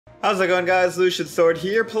How's it going, guys? Lucian Sword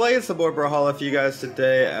here, playing some more Brawlhalla for you guys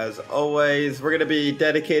today. As always, we're going to be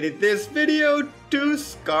dedicating this video to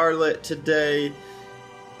Scarlet today.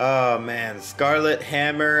 Oh man, Scarlet,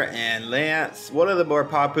 Hammer, and Lance, one of the more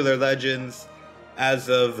popular legends as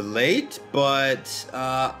of late, but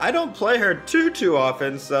I don't play her too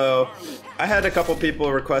often, so I had a couple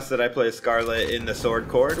people request that I play Scarlet in the Sword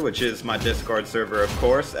Court, which is my Discord server, of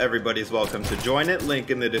course. Everybody's welcome to join it,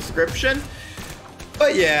 link in the description.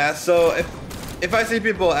 But yeah, so if I see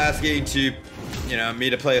people asking to, me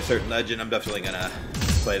to play a certain legend, I'm definitely gonna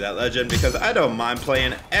play that legend because I don't mind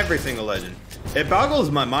playing every single legend. It boggles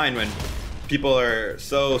my mind when people are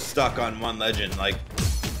so stuck on one legend. Like,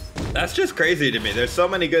 that's just crazy to me. There's so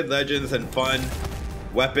many good legends and fun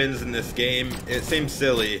weapons in this game. It seems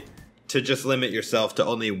silly to just limit yourself to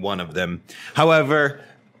only one of them. However,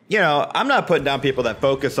 I'm not putting down people that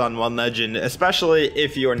focus on one legend, especially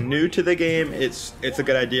if you're new to the game. It's a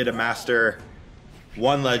good idea to master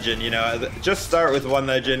one legend, just start with one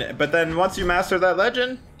legend, but then once you master that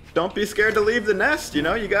legend, don't be scared to leave the nest, you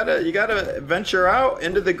gotta venture out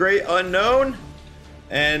into the great unknown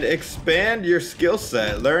and expand your skill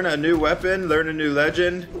set. Learn a new weapon, learn a new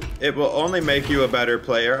legend. It will only make you a better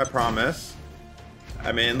player, I promise.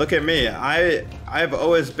 I mean, look at me. I've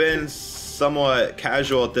always been somewhat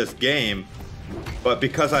casual at this game, but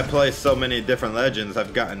because I play so many different legends,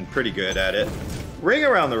 I've gotten pretty good at it. Ring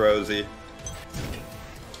around the rosy.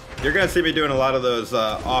 You're gonna see me doing a lot of those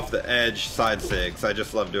off the edge side sigs. I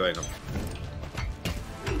just love doing them.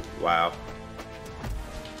 Wow.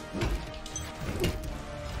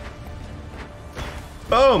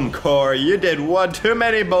 Boom, Core, you did one too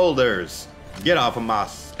many boulders. Get off of my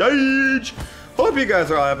stage. Hope you guys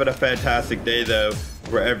are all having a fantastic day though,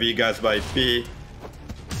 wherever you guys might be.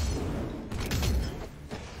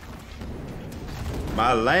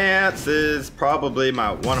 My lance is probably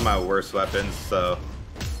one of my worst weapons, so.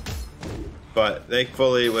 But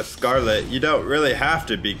thankfully with Scarlet, you don't really have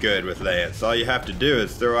to be good with Lance. All you have to do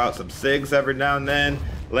is throw out some SIGs every now and then.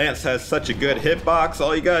 Lance has such a good hitbox,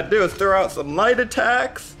 all you gotta do is throw out some light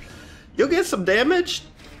attacks. You'll get some damage.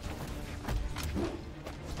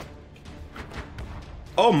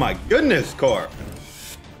 Oh my goodness, Core.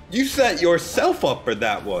 You set yourself up for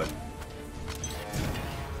that one.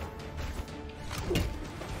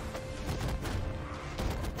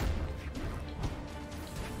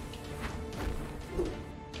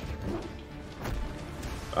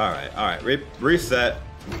 Alright, reset.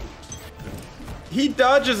 He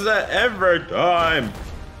dodges that every time.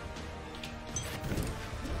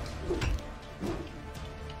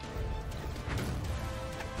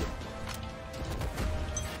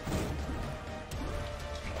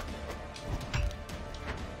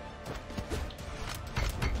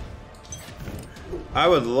 I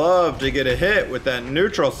would love to get a hit with that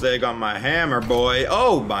neutral sig on my hammer, boy.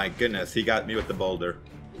 Oh my goodness, he got me with the boulder.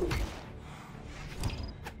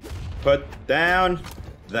 Put down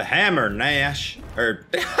the hammer, Nash. Or,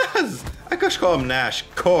 I gosh call him Nash.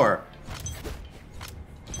 Core.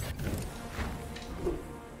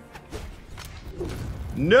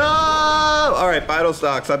 No! Alright, vital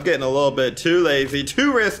stocks. I'm getting a little bit too lazy,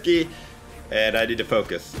 too risky. And I need to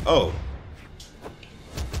focus. Oh.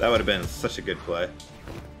 That would have been such a good play.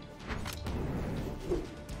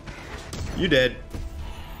 You did.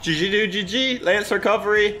 GG do GG. Lance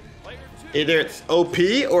recovery. Either it's OP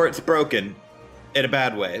or it's broken in a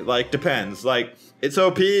bad way. Like, depends. Like, it's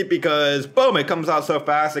OP because, boom, it comes out so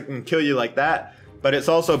fast it can kill you like that. But it's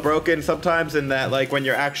also broken sometimes in that, like, when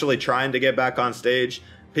you're actually trying to get back on stage,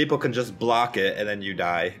 people can just block it and then you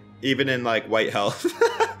die. Even in, like, white health.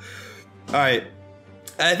 Alright.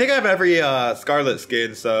 I think I have every Scarlet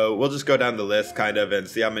skin, so we'll just go down the list kind of and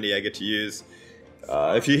see how many I get to use.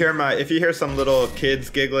 If you hear some little kids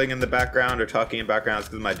giggling in the background or talking in background, it's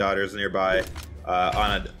because my daughter's nearby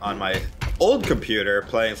on my old computer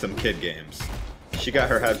playing some kid games. She got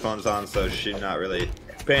her headphones on, so she's not really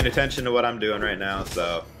paying attention to what I'm doing right now.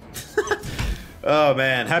 So, oh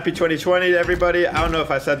man, happy 2020 to everybody. I don't know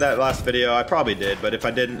if I said that last video. I probably did, but if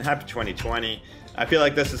I didn't, happy 2020. I feel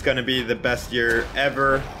like this is going to be the best year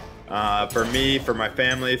ever. For me, for my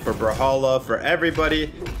family, for Brawlhalla, for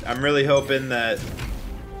everybody. I'm really hoping that...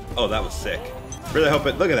 Oh, that was sick. Really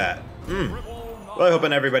hoping... Look at that. Really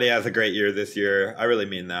hoping everybody has a great year this year. I really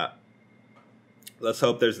mean that. Let's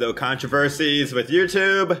hope there's no controversies with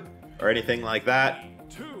YouTube or anything like that.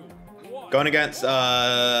 Going against,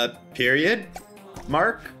 period?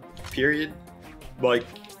 Mark? Period? Like,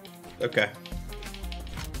 okay.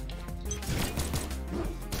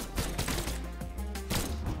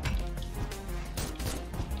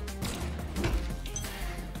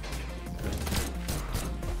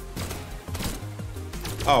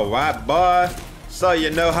 Alright, boy. So you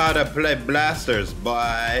know how to play blasters,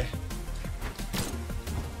 boy.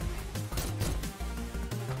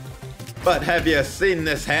 But have you seen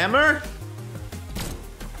this hammer?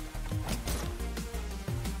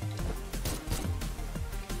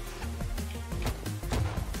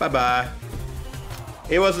 Bye-bye.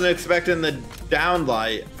 He wasn't expecting the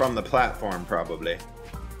downlight from the platform, probably.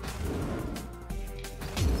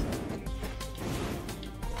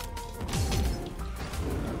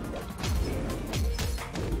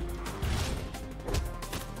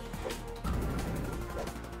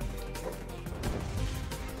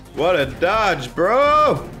 What a dodge,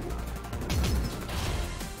 bro!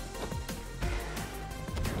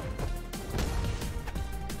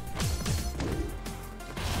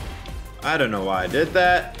 I don't know why I did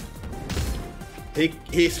that.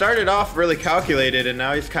 He started off really calculated, and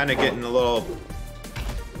now he's kind of getting a little,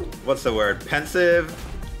 what's the word, pensive.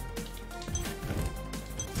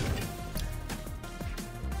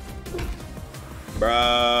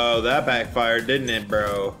 Bro, that backfired, didn't it,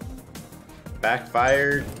 bro?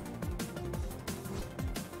 Backfired.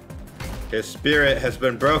 His spirit has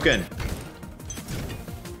been broken.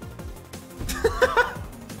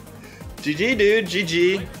 GG, dude,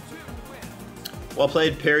 GG. Well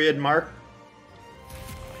played, period, mark.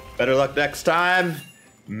 Better luck next time.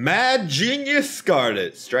 Mad Genius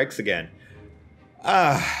Scarlet strikes again.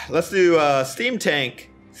 Let's do Steam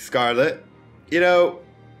Tank Scarlet. You know,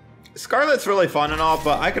 Scarlet's really fun and all,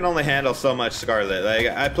 but I can only handle so much Scarlet. Like,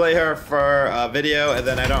 I play her for a video, and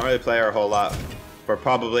then I don't really play her a whole lot for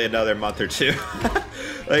probably another month or two.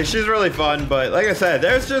 Like, she's really fun, but like I said,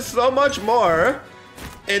 there's just so much more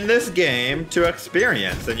in this game to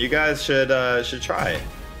experience, and you guys should try it.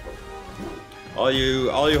 All you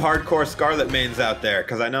hardcore Scarlet mains out there,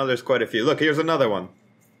 because I know there's quite a few. Look, here's another one.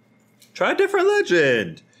 Try a different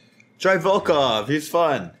legend. Try Volkov, he's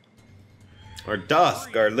fun. Or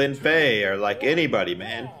Dusk, or Lin Fei, or like anybody,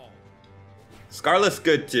 man. Scarlet's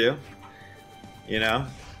good too. You know?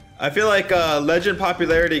 I feel like legend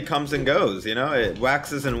popularity comes and goes, you know? It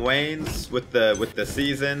waxes and wanes with the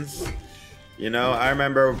seasons. You know, I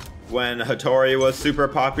remember when Hattori was super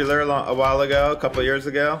popular a while ago, a couple years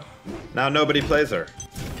ago. Now nobody plays her.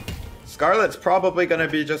 Scarlet's probably gonna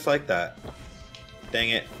be just like that.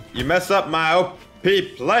 Dang it. You mess up my OP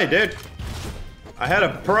play, dude. I had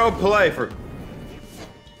a pro play for...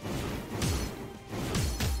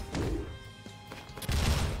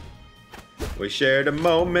 We shared a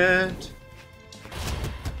moment.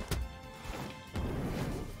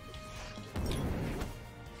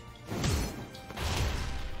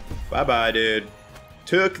 Bye-bye, dude.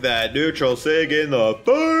 Took that neutral sig in the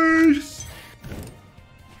face.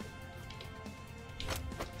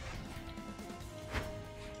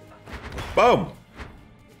 Boom.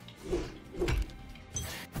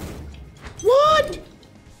 What?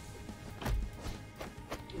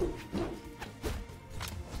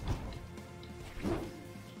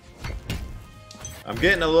 I'm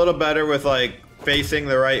getting a little better with like facing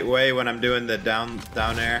the right way when I'm doing the down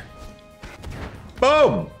air.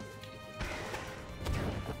 Boom!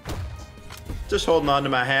 Just holding on to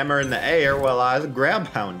my hammer in the air while I grab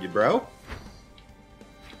pound you, bro.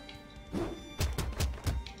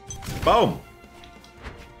 Boom!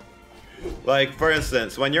 Like, for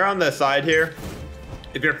instance, when you're on the side here,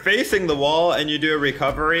 if you're facing the wall and you do a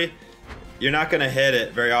recovery, you're not gonna hit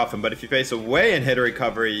it very often, but if you face away and hit a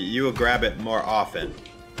recovery, you will grab it more often.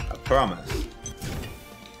 I promise.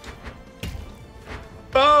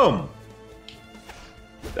 Boom!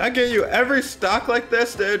 Did I get you every stock like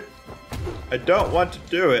this, dude? I don't want to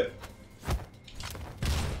do it.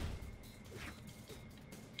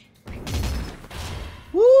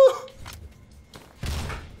 Woo!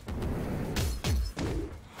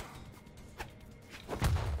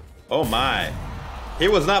 Oh my. He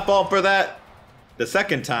was not falling for that the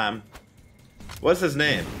second time. What's his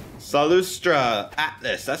name? Salustra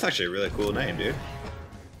Atlas. That's actually a really cool name, dude.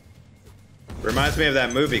 Reminds me of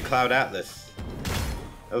that movie, Cloud Atlas.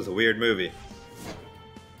 That was a weird movie.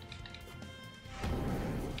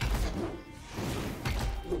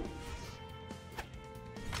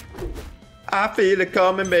 I feel it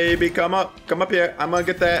coming, baby. Come up here. I'm gonna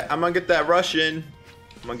get that rush in.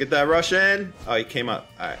 Oh, he came up.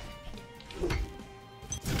 All right.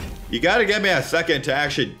 You gotta get me a second to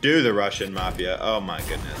actually do the Russian Mafia. Oh my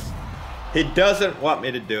goodness. He doesn't want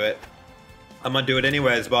me to do it. I'm gonna do it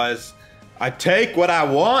anyways, boys. I take what I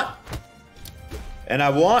want, and I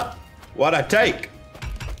want what I take.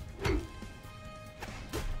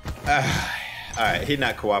 Alright, he's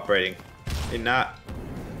not cooperating. He's not.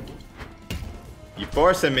 You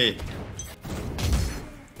forcing me.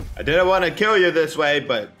 I didn't want to kill you this way,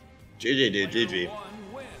 but GG, dude, GG.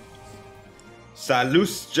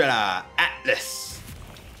 Salustra Atlas.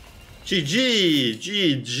 GG,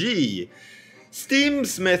 GG.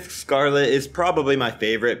 Steamsmith Scarlet is probably my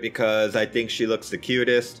favorite because I think she looks the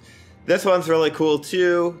cutest. This one's really cool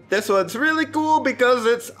too. This one's really cool because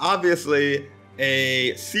it's obviously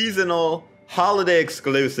a seasonal holiday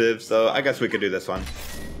exclusive, so I guess we could do this one.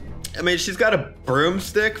 I mean, she's got a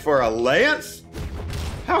broomstick for a lance?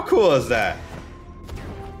 How cool is that?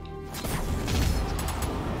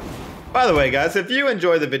 By the way, guys, if you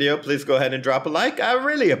enjoy the video, please go ahead and drop a like. I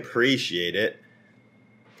really appreciate it.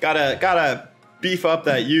 Gotta beef up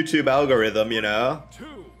that YouTube algorithm, you know? 2,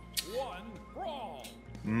 1, brawl.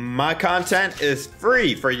 My content is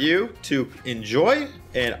free for you to enjoy,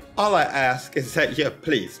 and all I ask is that you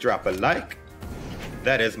please drop a like.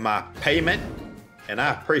 That is my payment, and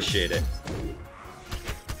I appreciate it.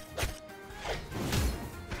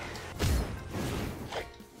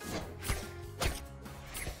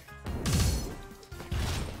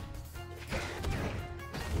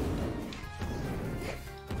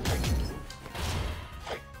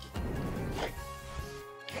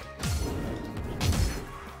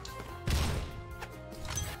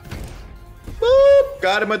 Boop!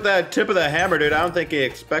 Got him with that tip of the hammer, dude. I don't think he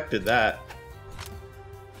expected that.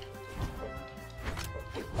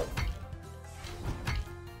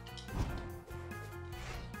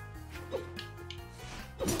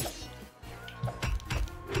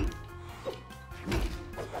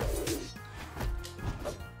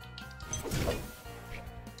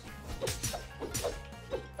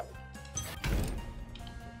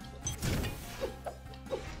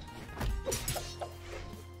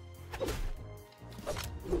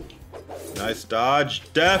 Nice dodge,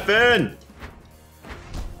 Stefan!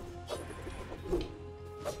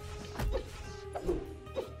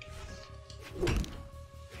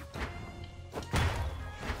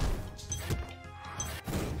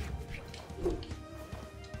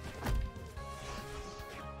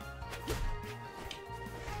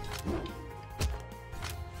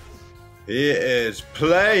 He is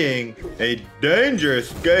playing a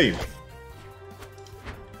dangerous game.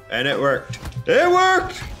 And it worked. It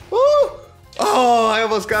worked! Woo! Oh, I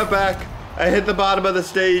almost got back. I hit the bottom of the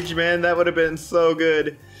stage, man. That would have been so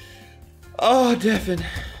good. Oh, Stefan.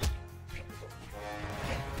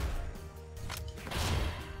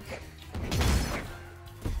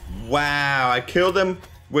 Wow, I killed him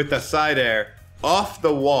with the side air off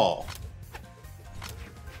the wall.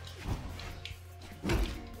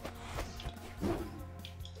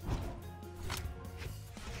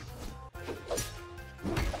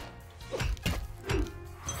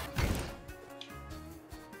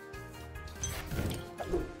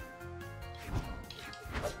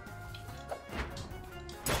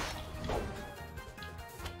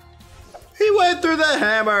 He went through the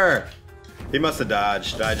hammer. He must have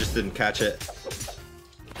dodged. I just didn't catch it.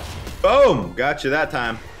 Boom! Got you that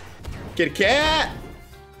time. Kitty cat!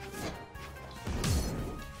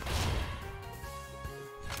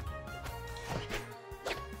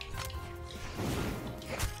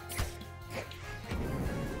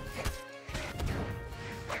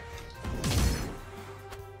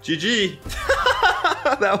 GG.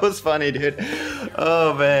 That was funny, dude.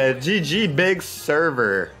 Oh, man. GG, big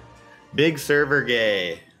server. Big server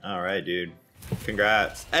gay. Alright, dude.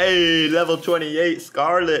 Congrats. Hey, level 28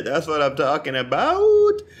 Scarlet. That's what I'm talking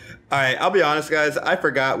about. Alright, I'll be honest, guys. I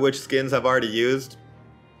forgot which skins I've already used.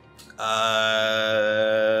 So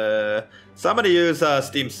I'm going to use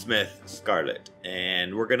Steamsmith Scarlet.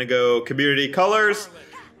 And we're going to go community colors.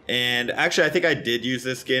 And actually, I think I did use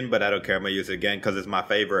this skin, but I don't care. I'm going to use it again because it's my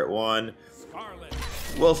favorite one.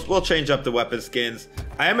 We'll change up the weapon skins.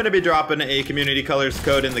 I am going to be dropping a community colors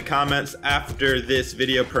code in the comments after this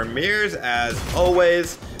video premieres, as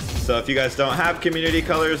always. So if you guys don't have community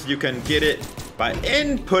colors, you can get it by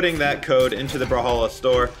inputting that code into the Brawlhalla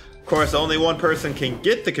store. Of course, only one person can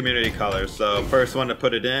get the community colors, so first one to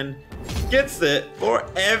put it in gets it for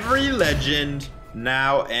every legend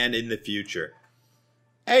now and in the future.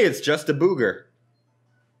 Hey, it's just a booger.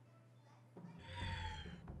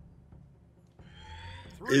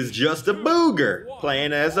 Is just a booger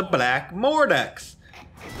playing as a black Mordex.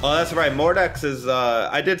 Oh, that's right. Mordex is,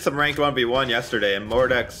 I did some ranked 1v1 yesterday, and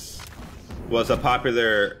Mordex was a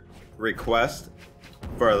popular request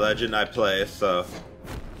for a legend I play, so.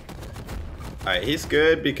 Alright, he's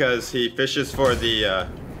good because he fishes for the,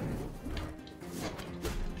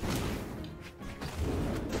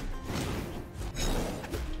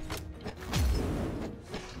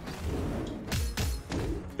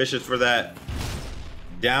 fishes for that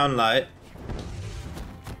downlight.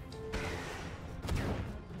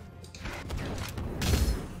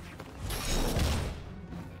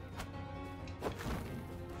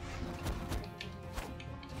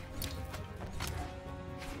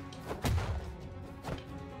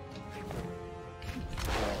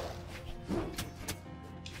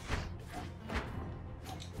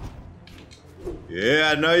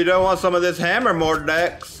 Yeah, I know you don't want some of this hammer,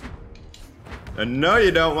 Mordex. I know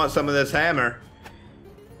you don't want some of this hammer.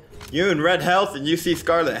 You in red health and you see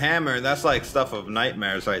Scarlet hammer, and that's like stuff of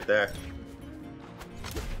nightmares right there.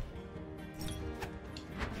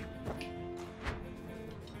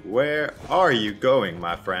 Where are you going,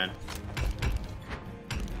 my friend?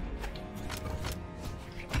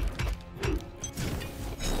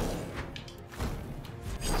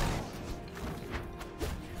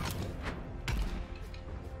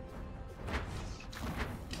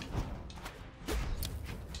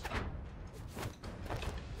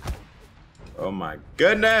 Oh my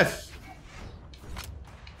goodness!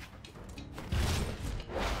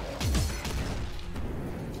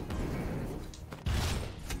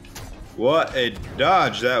 What a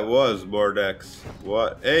dodge that was, Mordex.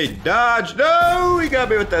 What a dodge! No! He got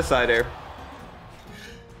me with that side air.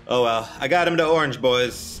 Oh well, I got him to orange,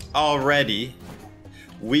 boys. Already.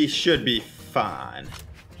 We should be fine.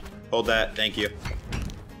 Hold that, thank you.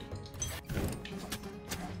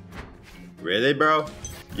 Really, bro?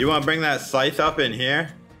 You want to bring that scythe up in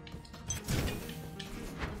here?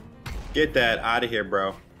 Get that out of here,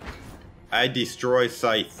 bro. I destroy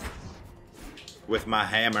scythe with my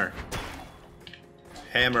hammer.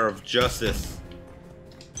 Hammer of justice.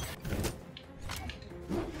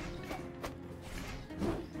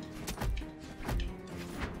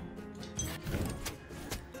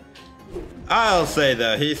 I'll say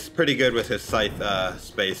though, he's pretty good with his scythe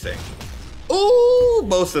spacing. Ooh,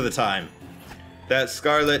 most of the time. That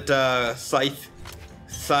Scarlet scythe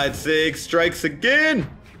side sig strikes again.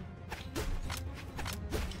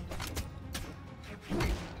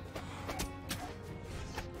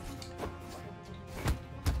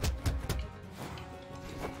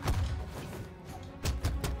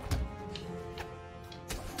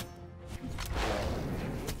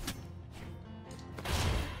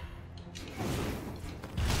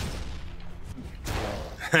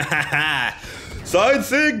 Side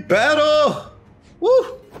sig battle!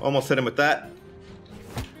 Woo! Almost hit him with that.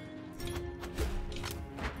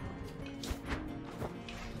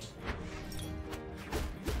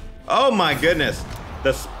 Oh my goodness.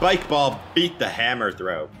 The spike ball beat the hammer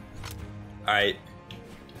throw. Alright.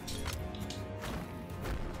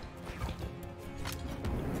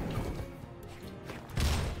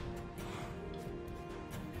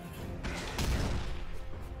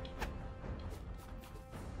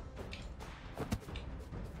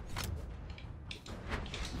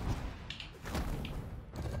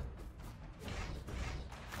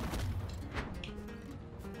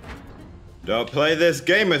 Don't play this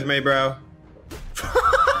game with me, bro.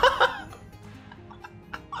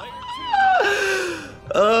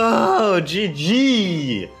 Oh,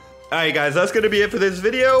 GG. Alright guys, that's going to be it for this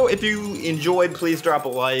video. If you enjoyed, please drop a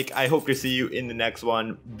like. I hope to see you in the next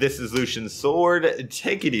one. This is Lucian's Sword.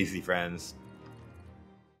 Take it easy, friends.